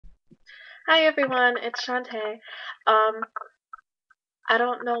Hi everyone, it's Shante. Um, I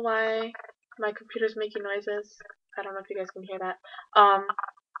don't know why my computer's making noises. I don't know if you guys can hear that. Um,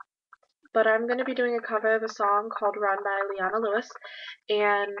 but I'm gonna be doing a cover of a song called Run by Leanna Lewis,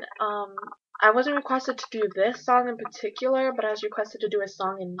 and I wasn't requested to do this song in particular, but I was requested to do a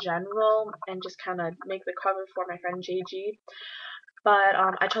song in general and just kind of make the cover for my friend JG. But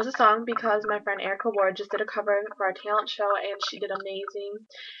I chose a song because my friend Erica Ward just did a cover for our talent show, and she did amazing.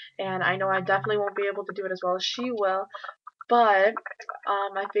 And I know I definitely won't be able to do it as well as she will. But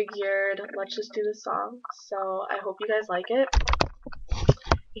I figured let's just do the song. So I hope you guys like it.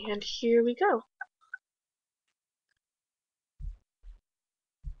 And here we go.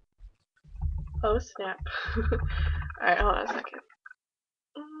 Oh snap. Alright, hold on a second.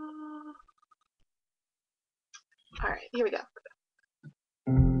 Alright, here we go.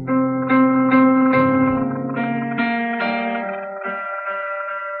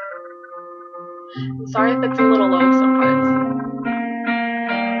 I'm sorry if it's a little low some parts.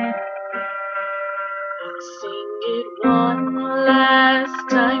 Sing it one last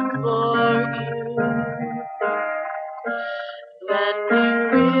time for you. Then we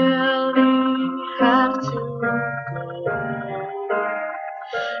really have to go.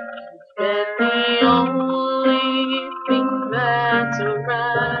 You've been the only thing that's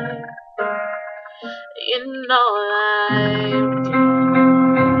right in all I've done.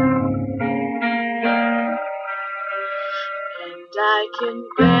 And I can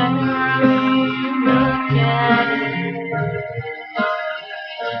barely look at you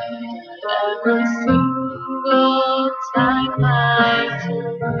every single time I do.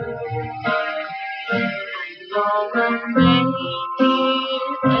 I gonna make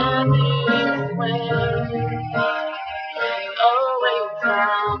it anyway, away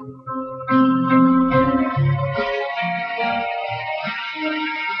from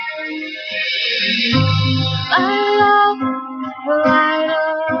I love right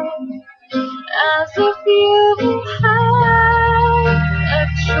up as if you had a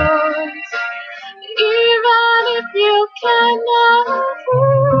choice, even if you cannot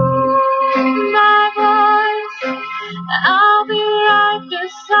hear my voice. I'll be right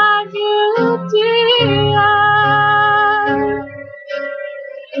beside you, dear.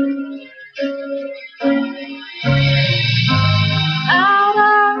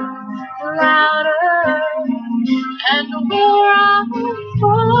 Louder, louder, and we're on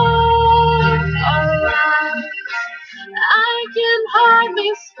for our lives. I can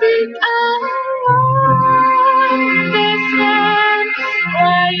hardly speak. I understand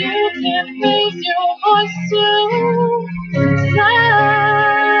why you can't raise your voice to say.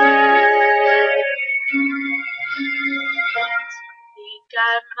 Think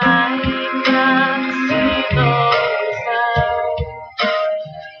I might not see those eyes.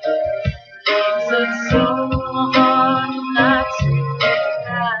 Makes it so hard not to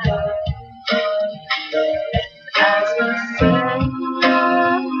cry. As we say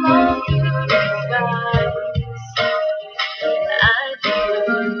among you guys, I do.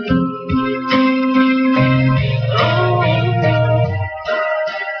 Oh,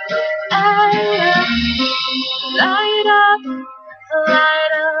 I light up,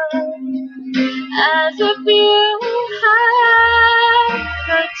 as if you had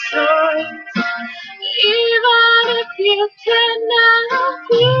the choice, even if you cannot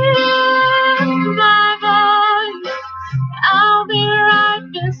hear my voice. I'll be right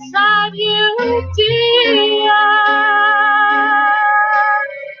beside you, dear.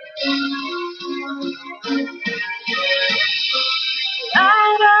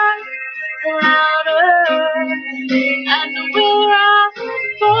 Louder, louder, and we're on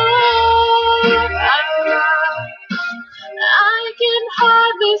for our lives. I can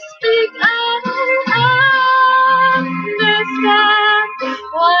hardly speak. I understand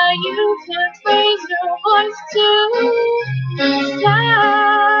why you can't raise your voice to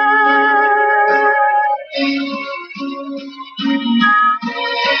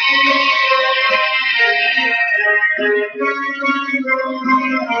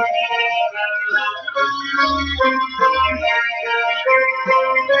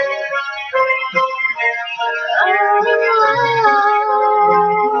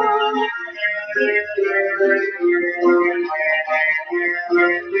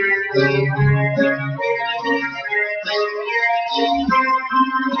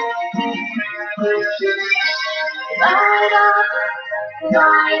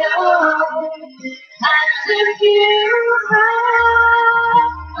light up, as if you had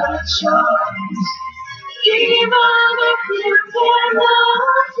a choice, even if you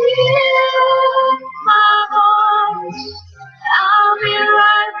cannot hear my voice. I'll be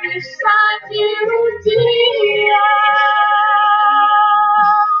right beside dear.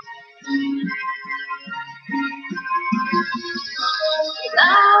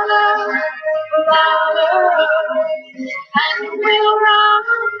 Louder, louder, and we'll run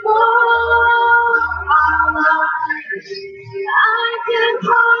for our lives. I can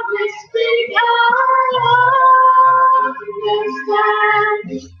hardly speak. I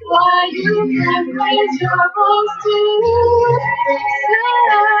understand why you can raise your voice to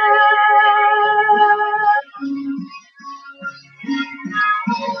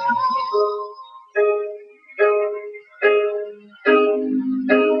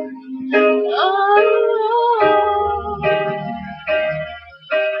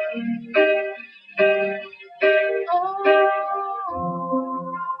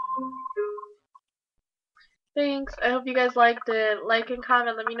Thanks. I hope you guys liked it. Like and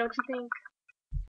comment. Let me know what you think.